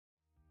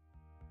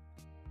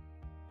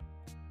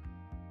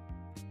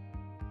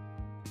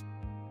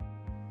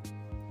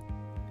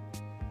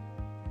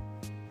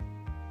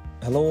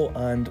Hello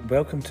and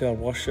welcome to our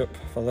worship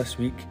for this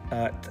week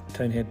at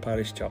Townhead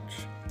Parish Church.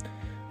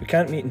 We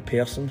can't meet in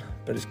person,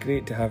 but it's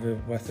great to have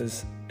you with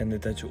us in the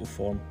digital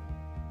form.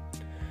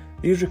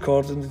 These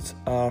recordings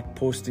are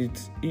posted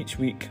each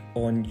week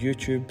on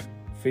YouTube,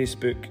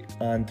 Facebook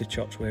and the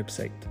church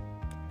website.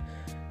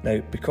 Now,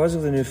 because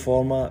of the new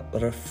format,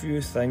 there are a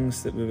few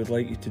things that we would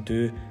like you to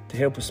do to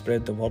help us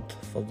spread the word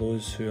for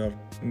those who are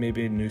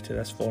maybe new to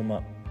this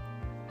format.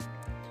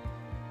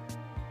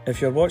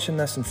 If you're watching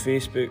this on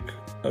Facebook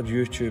or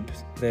YouTube,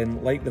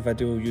 then like the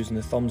video using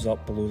the thumbs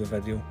up below the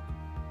video.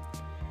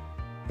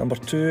 Number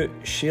 2,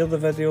 share the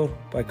video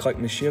by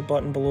clicking the share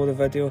button below the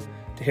video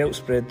to help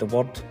spread the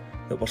word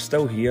that we're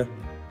still here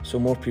so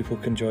more people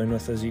can join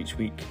with us each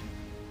week.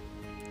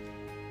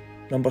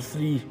 Number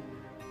 3,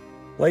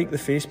 like the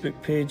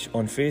Facebook page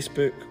on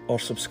Facebook or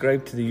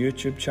subscribe to the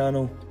YouTube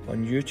channel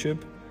on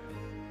YouTube,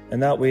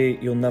 and that way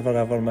you'll never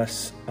ever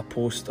miss a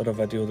post or a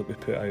video that we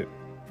put out.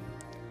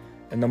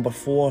 And number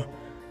 4,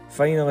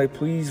 finally,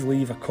 please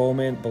leave a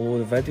comment below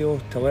the video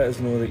to let us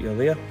know that you're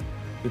there.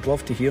 We'd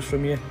love to hear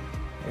from you,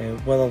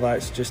 whether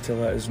that's just to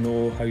let us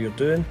know how you're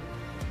doing,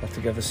 or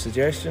to give us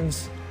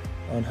suggestions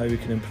on how we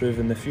can improve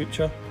in the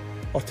future,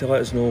 or to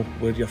let us know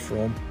where you're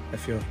from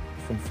if you're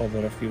from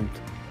further afield.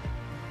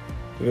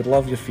 We would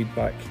love your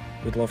feedback.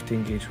 We'd love to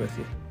engage with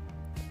you.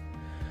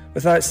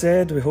 With that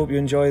said, we hope you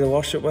enjoy the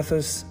worship with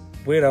us,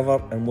 wherever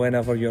and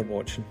whenever you're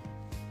watching.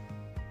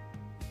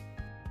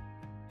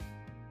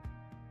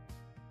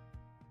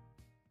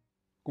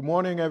 Good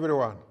morning,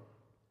 everyone.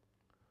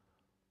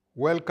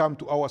 Welcome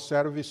to our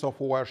service of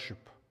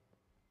worship.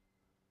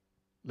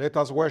 Let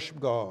us worship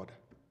God.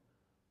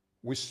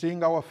 We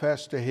sing our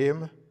first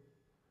hymn,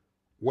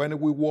 When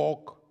We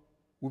Walk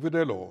with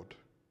the Lord.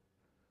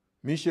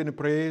 Mission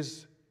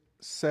Praise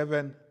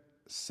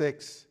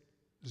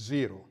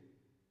 760.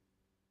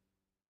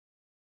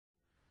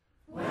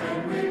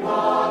 When we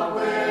walk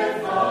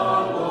with the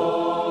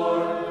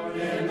Lord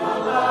in the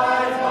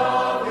light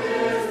of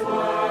His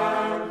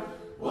word,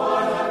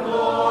 what a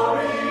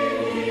glory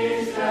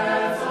He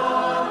sheds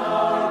on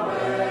our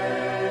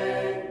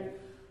way.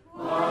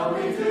 While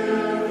we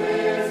do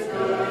His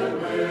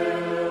good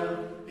will,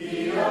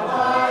 He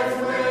abides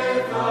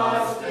with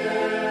us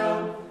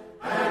still,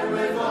 and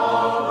with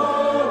all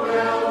who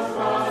will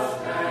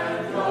trust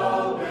and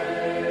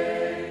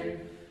obey.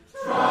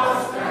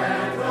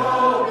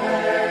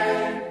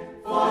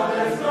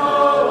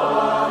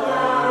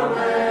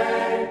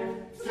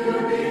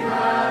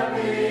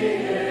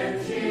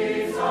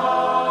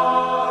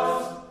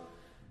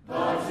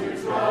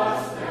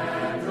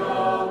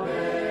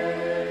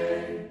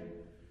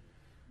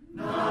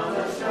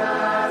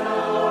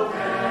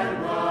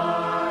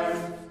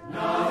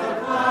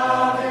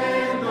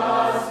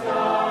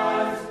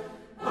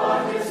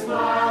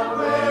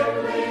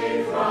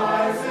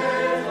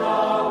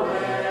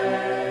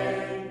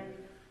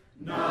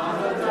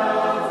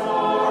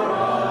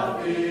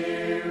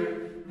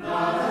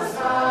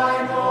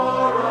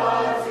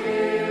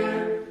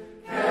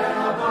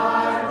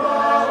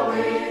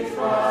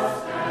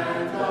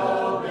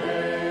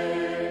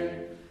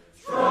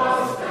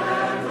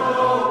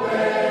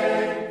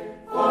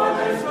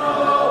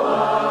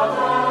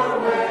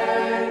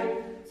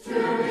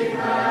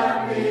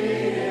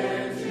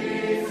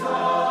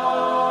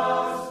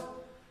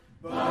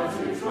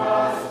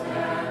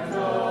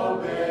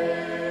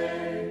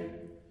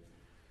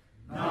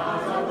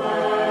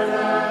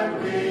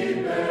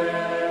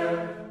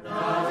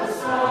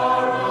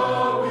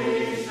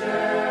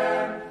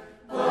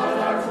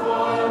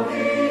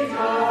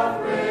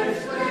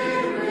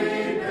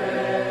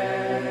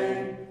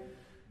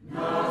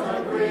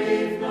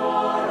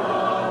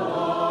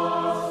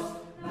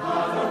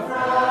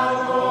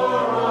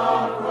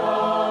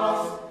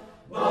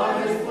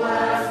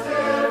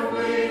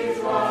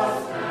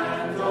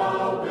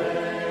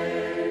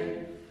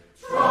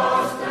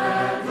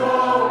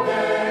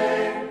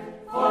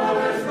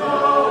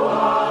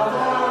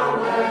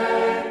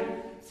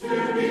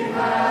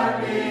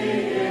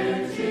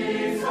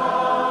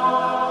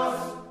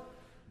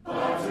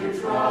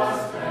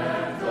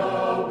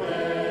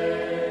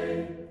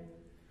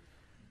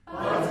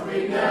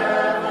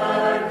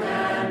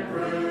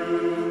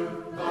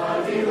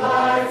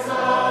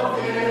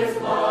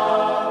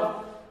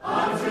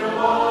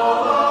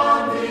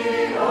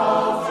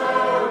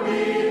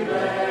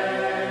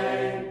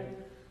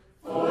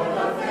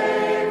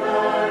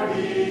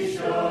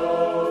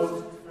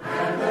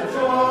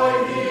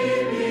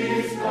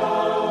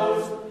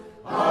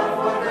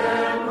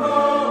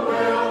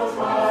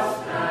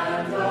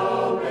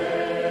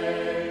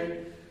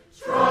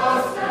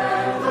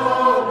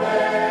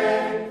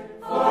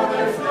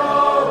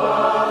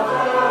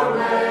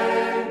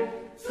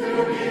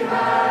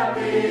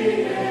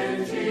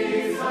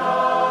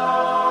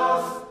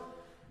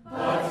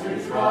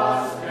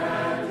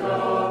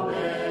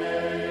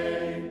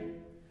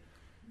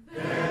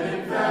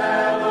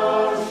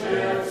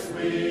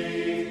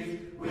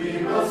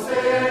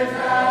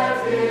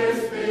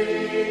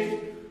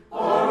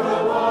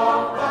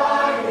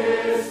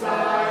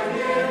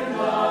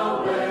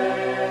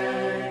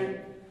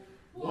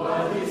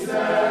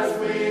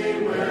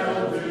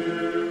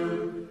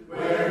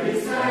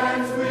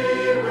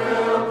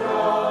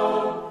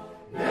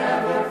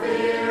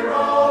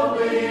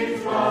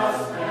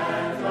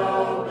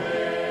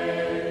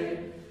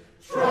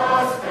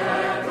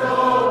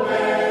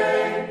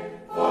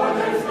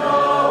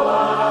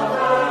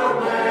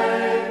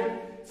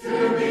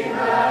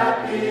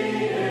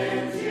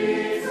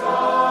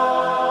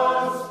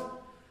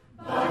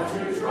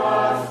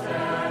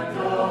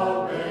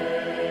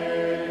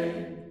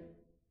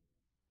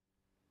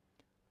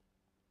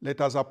 Let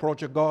us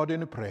approach God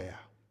in prayer.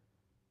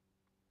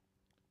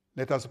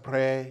 Let us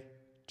pray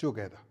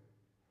together.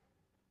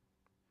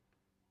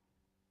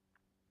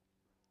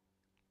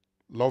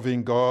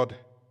 Loving God,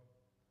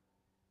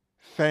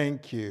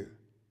 thank you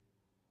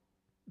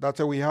that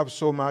we have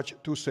so much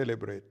to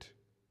celebrate,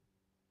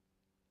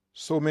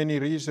 so many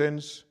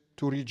reasons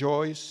to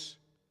rejoice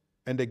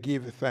and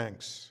give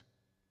thanks.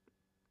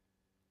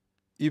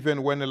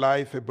 Even when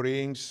life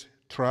brings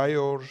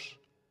trials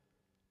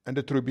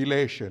and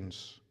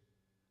tribulations,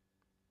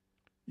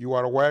 you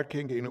are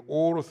working in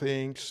all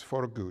things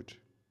for good,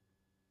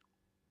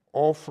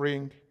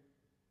 offering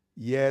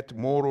yet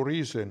more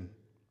reason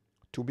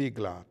to be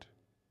glad.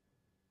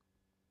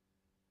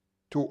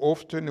 Too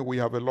often we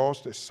have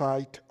lost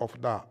sight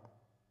of that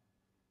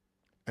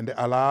and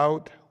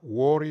allowed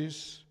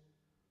worries,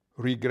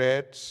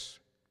 regrets,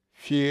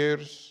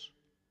 fears,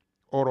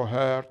 or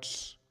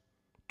hurts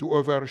to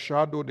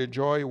overshadow the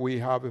joy we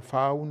have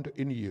found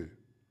in you.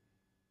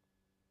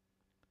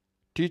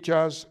 Teach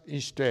us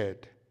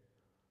instead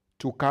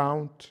to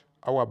count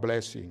our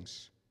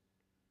blessings,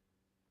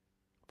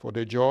 for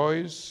the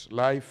joys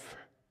life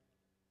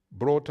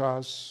brought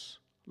us,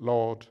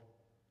 Lord,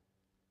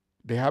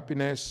 the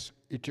happiness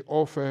it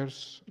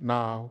offers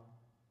now,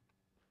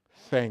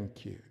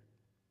 thank you.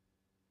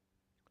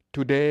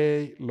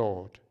 Today,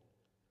 Lord,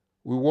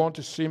 we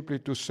want simply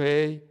to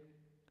say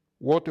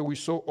what we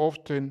so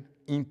often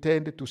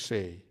intend to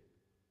say,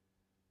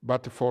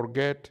 but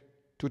forget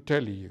to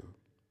tell you.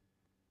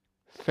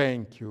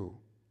 Thank you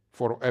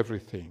for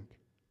everything.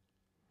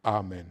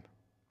 Amen.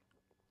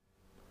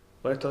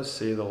 Let us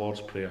say the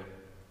Lord's Prayer.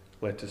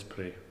 Let us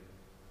pray.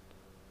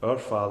 Our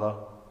Father,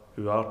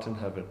 who art in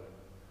heaven,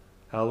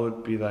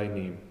 hallowed be thy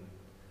name.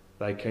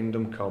 Thy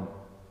kingdom come,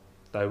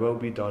 thy will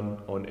be done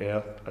on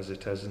earth as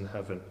it is in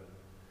heaven.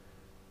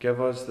 Give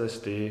us this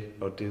day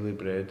our daily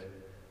bread,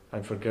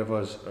 and forgive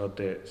us our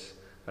debts,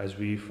 as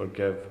we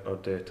forgive our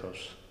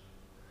debtors.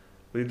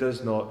 Lead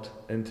us not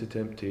into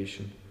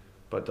temptation,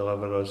 but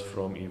deliver us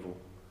from evil.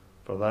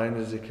 For thine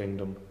is the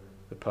kingdom,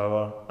 the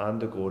power, and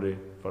the glory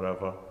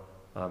forever.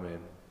 Amen.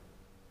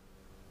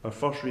 Our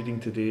first reading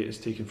today is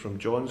taken from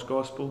John's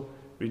Gospel,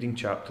 reading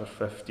chapter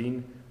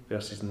 15,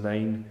 verses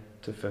 9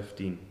 to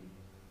 15.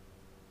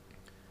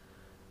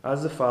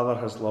 As the Father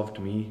has loved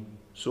me,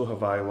 so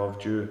have I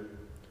loved you.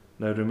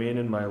 Now remain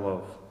in my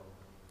love.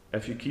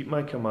 If you keep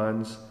my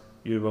commands,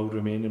 you will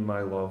remain in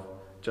my love,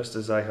 just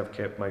as I have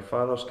kept my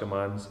Father's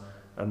commands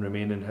and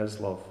remain in his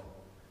love.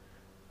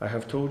 I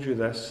have told you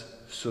this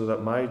so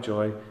that my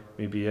joy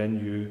may be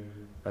in you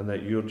and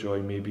that your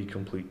joy may be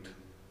complete.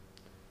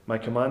 My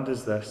command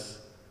is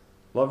this: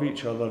 love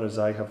each other as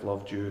I have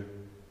loved you.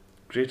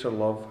 Greater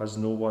love has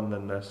no one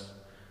than this,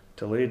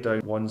 to lay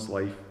down one's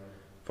life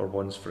for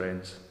one's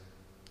friends.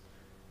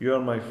 You are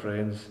my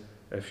friends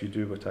if you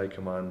do what I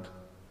command.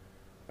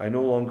 I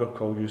no longer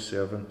call you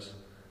servants,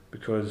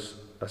 because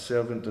a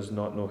servant does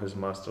not know his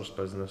master's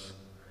business.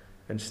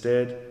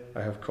 Instead,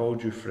 I have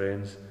called you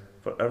friends,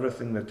 for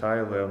everything that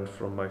I learned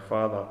from my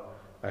Father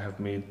I have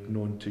made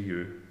known to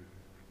you.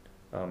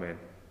 Amen.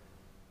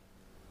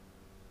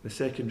 The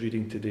second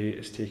reading today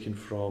is taken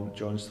from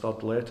John's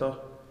third letter,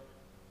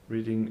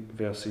 reading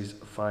verses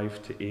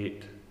 5 to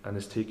 8, and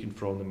is taken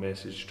from the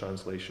Message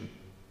translation.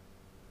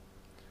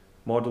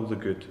 Model the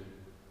good.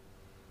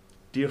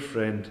 Dear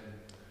friend,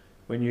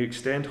 when you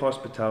extend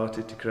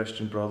hospitality to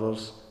Christian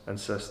brothers and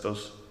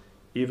sisters,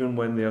 even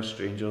when they are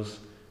strangers,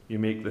 you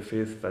make the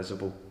faith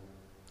visible.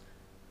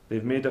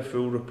 They've made a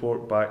full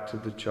report back to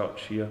the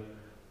church here,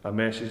 a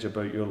message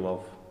about your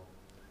love.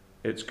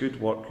 It's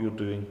good work you're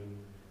doing,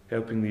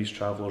 helping these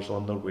travellers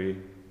on their way.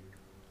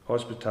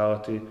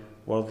 Hospitality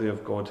worthy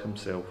of God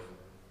himself.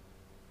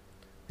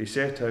 They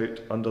set out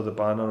under the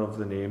banner of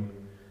the name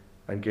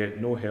and get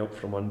no help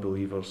from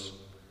unbelievers,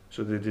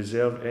 so they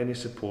deserve any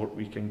support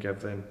we can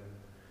give them.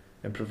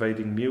 In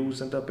providing meals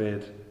and a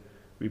bed,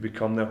 we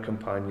become their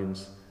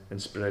companions in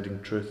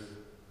spreading truth.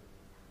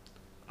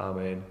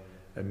 Amen,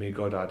 and may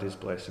God add his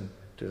blessing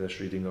to this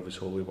reading of his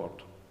holy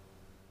word.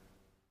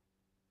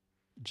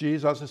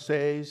 Jesus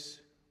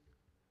says,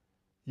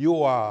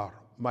 "You are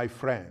my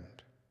friend."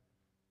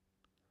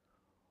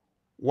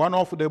 One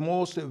of the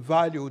most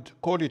valued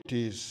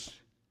qualities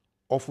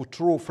of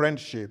true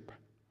friendship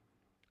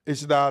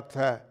is that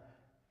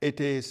it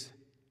is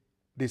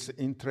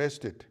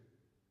disinterested.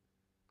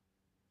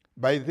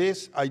 By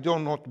this, I do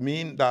not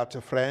mean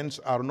that friends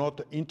are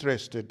not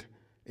interested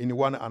in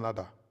one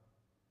another.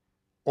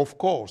 Of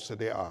course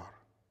they are.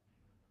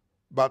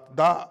 But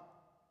that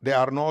they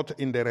are not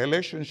in the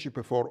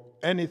relationship for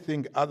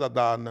anything other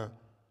than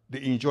the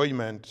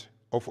enjoyment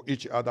of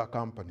each other's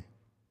company.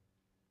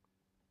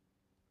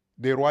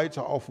 The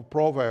writer of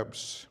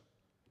Proverbs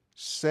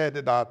said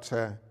that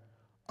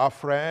a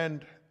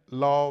friend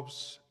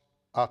loves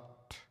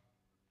at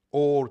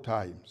all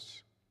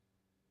times.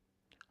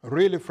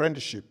 Real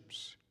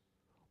friendships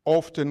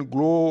often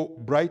glow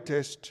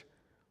brightest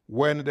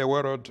when the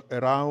world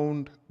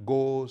around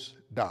goes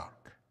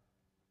dark.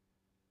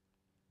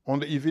 On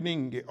the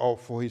evening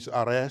of his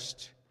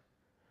arrest,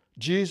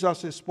 Jesus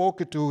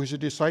spoke to his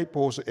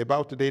disciples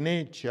about the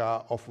nature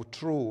of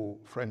true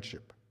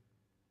friendship.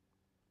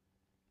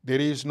 There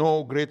is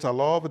no greater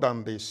love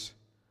than this,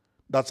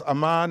 that a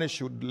man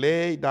should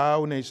lay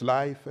down his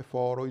life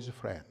for his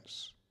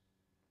friends.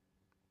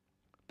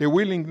 The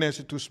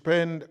willingness to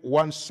spend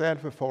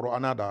oneself for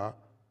another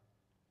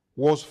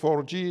was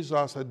for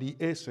Jesus the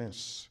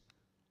essence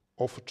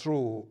of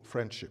true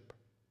friendship.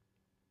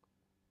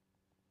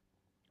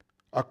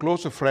 A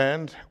close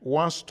friend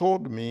once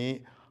told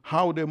me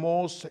how the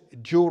most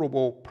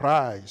durable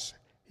prize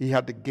he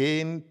had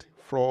gained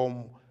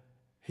from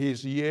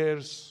his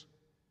years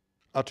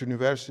at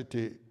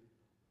university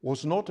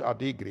was not a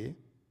degree,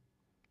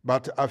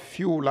 but a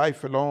few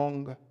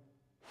lifelong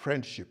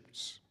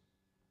friendships.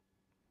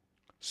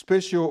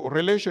 Special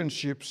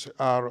relationships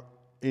are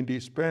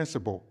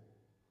indispensable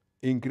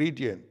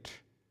ingredient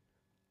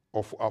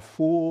of a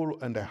full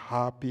and a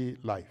happy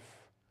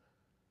life.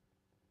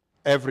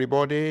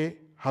 Everybody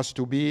has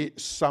to be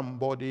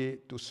somebody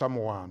to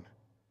someone,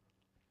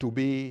 to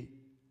be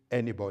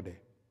anybody.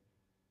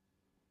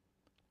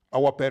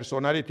 Our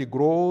personality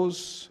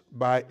grows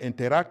by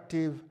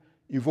interactive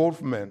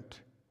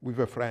involvement with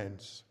the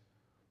friends,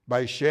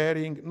 by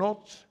sharing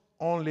not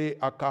only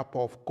a cup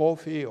of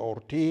coffee or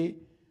tea,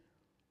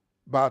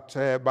 but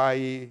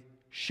by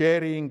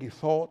sharing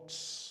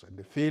thoughts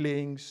and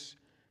feelings,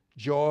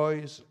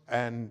 joys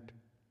and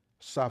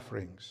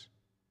sufferings.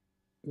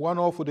 One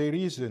of the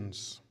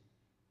reasons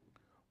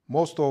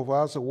most of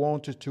us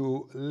want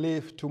to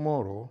live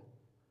tomorrow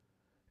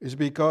is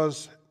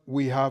because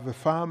we have a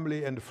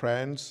family and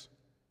friends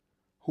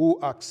who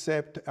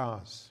accept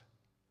us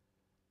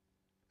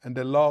and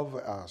they love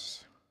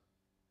us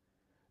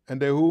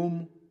and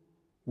whom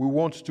we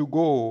want to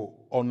go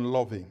on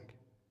loving.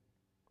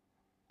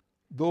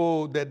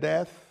 Though the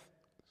death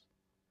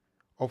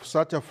of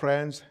such a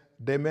friends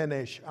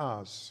diminish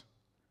us,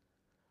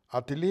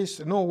 at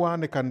least no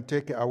one can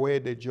take away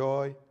the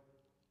joy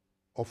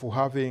of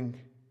having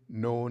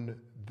known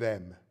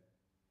them.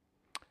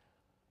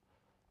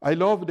 I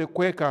love the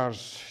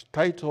Quakers'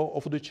 title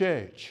of the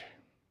church,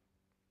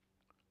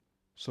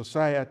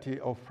 Society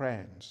of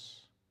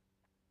Friends.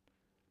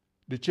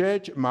 The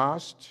church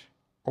must,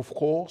 of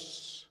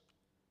course,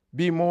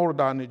 be more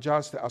than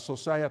just a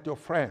society of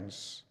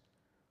friends,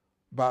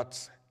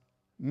 but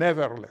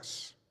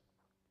nevertheless,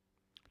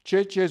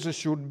 churches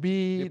should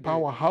be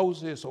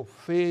powerhouses of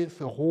faith,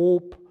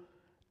 hope,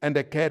 and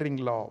a caring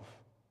love,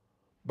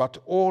 but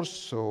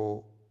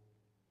also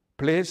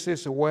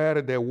places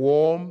where the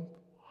warm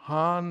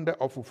hand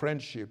of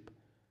friendship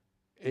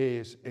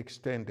is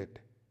extended.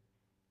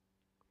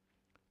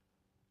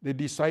 The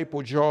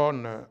disciple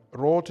John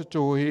wrote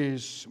to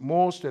his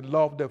most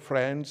loved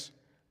friends,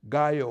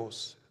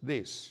 Gaius,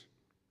 this: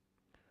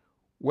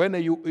 when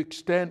you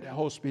extend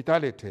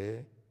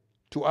hospitality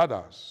to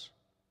others,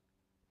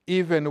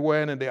 even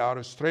when they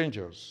are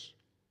strangers,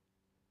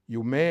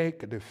 you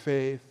make the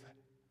faith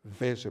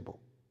visible.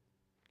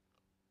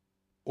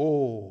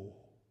 Oh,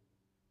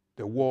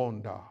 the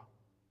wonder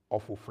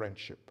of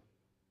friendship.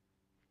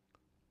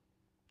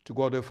 To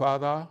God the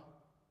Father,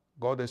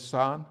 God the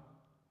Son,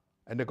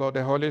 and God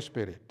the Holy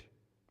Spirit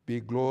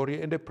be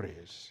glory and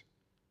praise,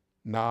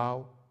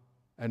 now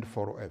and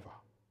forever.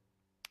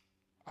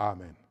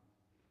 Amen.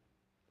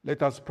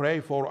 Let us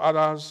pray for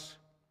others,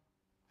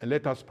 and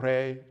let us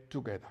pray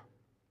together.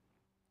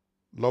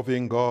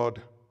 Loving God,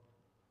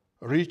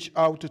 reach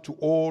out to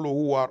all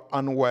who are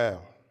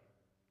unwell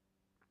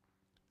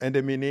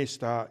and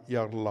minister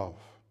your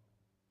love.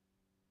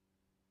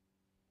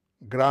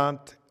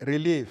 Grant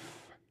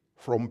relief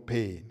from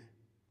pain.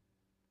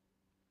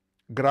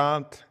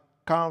 Grant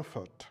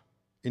comfort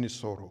in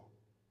sorrow.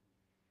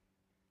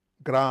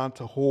 Grant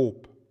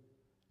hope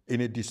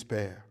in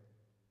despair.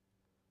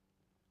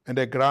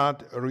 And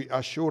grant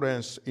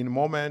reassurance in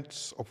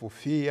moments of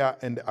fear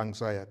and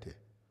anxiety.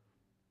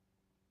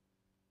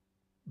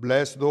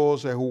 Bless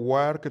those who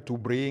work to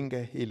bring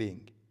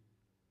healing.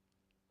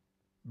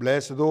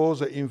 Bless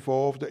those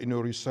involved in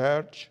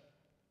research,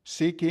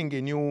 seeking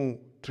new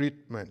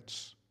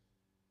treatments.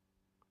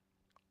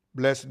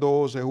 Bless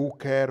those who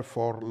care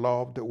for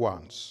loved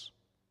ones.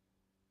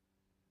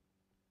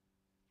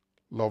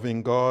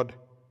 Loving God,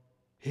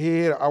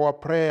 hear our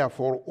prayer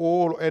for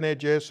all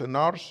NHS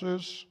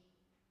nurses,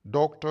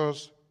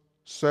 doctors,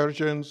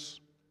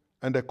 surgeons,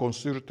 and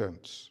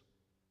consultants.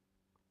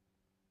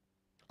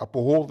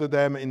 Uphold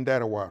them in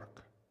their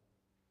work,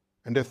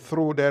 and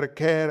through their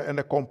care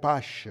and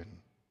compassion,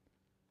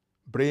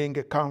 bring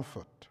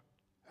comfort,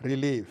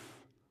 relief,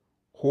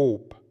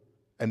 hope,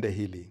 and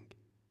healing.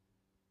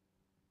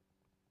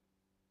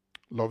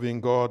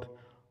 Loving God,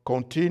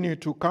 continue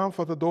to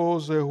comfort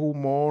those who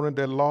mourn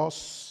the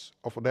loss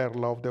of their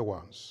loved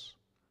ones.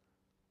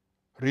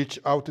 Reach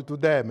out to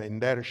them in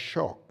their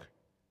shock,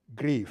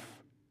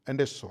 grief,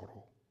 and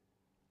sorrow.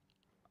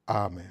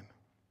 Amen.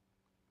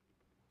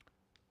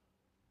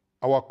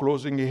 Our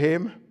closing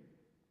hymn,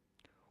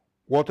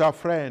 What a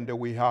Friend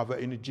We Have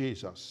in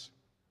Jesus.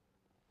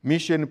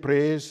 Mission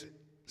Praise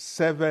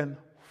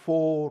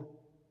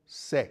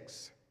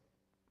 746.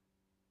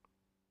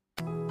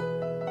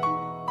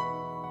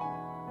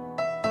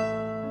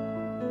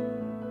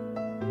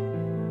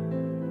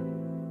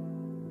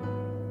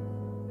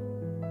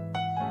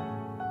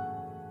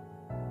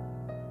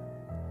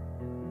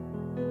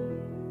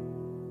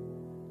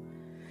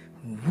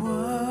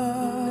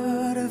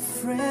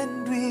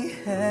 we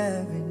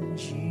have in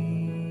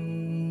Jesus,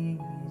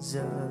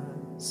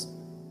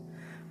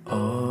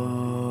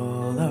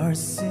 all our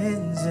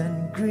sins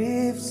and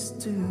griefs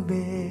to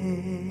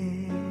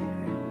bear.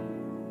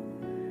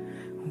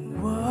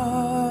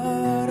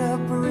 What a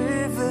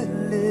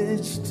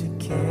privilege to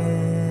carry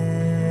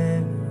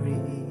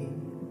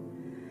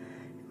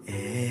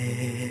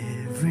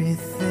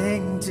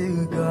everything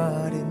to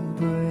God in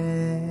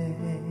prayer.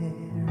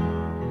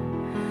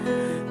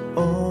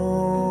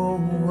 Oh,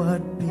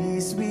 what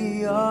peace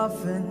we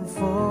often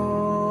forfeit.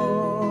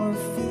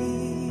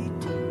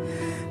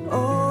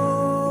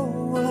 Oh,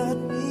 what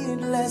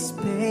needless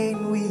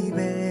pain we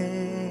bear.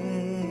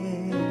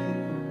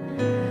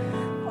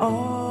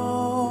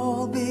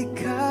 All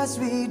because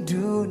we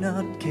do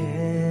not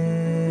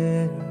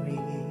carry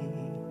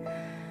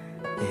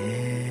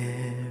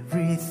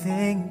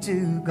everything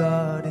to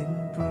God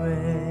in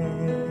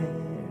prayer.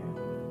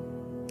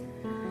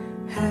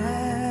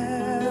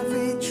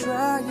 Heavy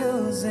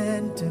trials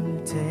and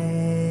temptations,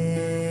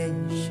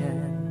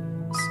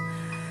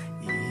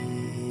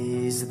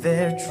 is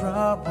there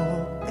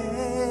trouble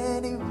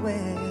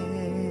anywhere?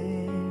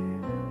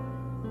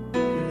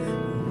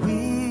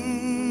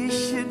 We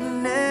should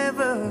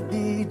never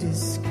be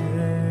discouraged.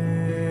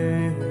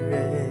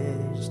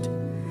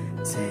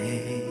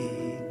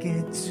 Take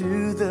it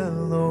to the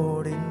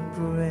Lord in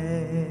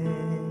prayer.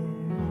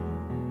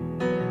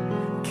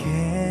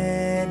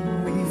 Can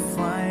we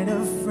find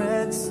a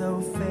friend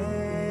so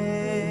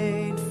faithful,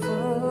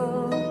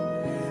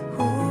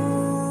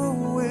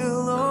 who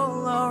will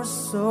all our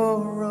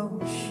sorrow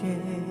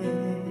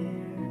share?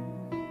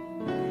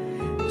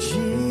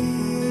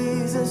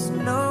 Jesus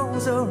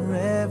knows our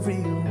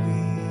every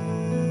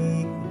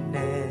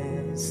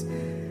weakness.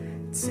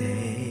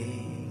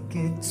 Take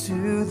it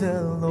to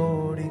the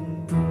Lord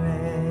in prayer.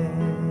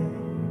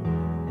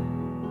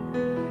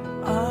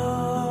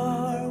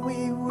 Are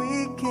we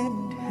weak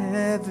and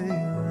heavy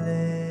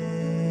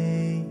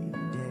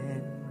laden,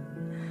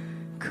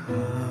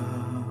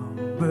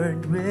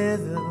 covered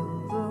with a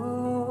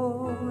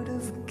load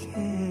of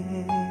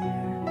care?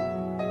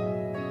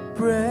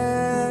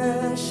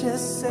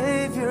 Precious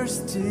Savior,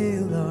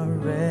 still our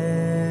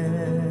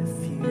refuge.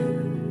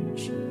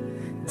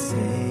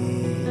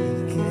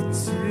 Take it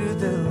to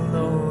the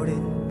Lord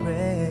in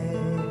prayer.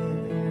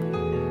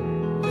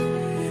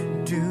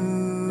 Do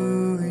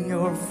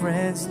your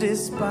friends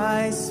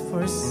despise,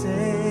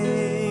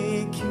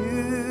 forsake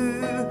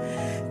you?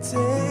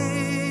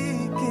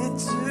 Take it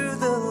to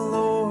the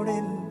Lord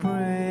in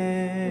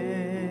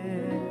prayer.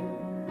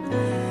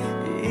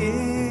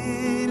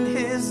 In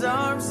His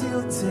arms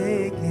He'll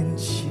take and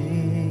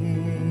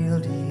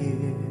shield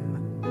you.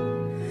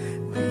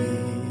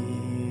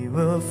 We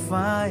will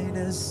find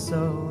a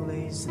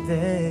solace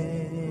there.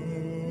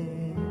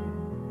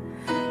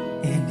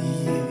 In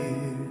you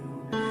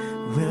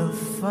we'll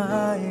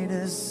find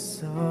a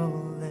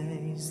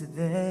solace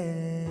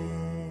there.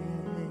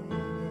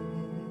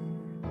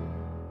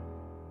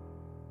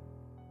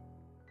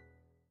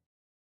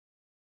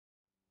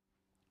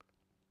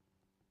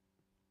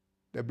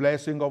 The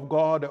blessing of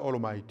God the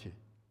Almighty,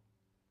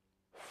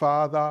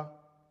 Father,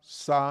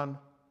 Son,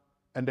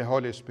 and the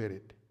Holy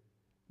Spirit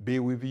be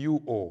with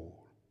you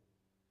all.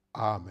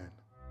 Amen.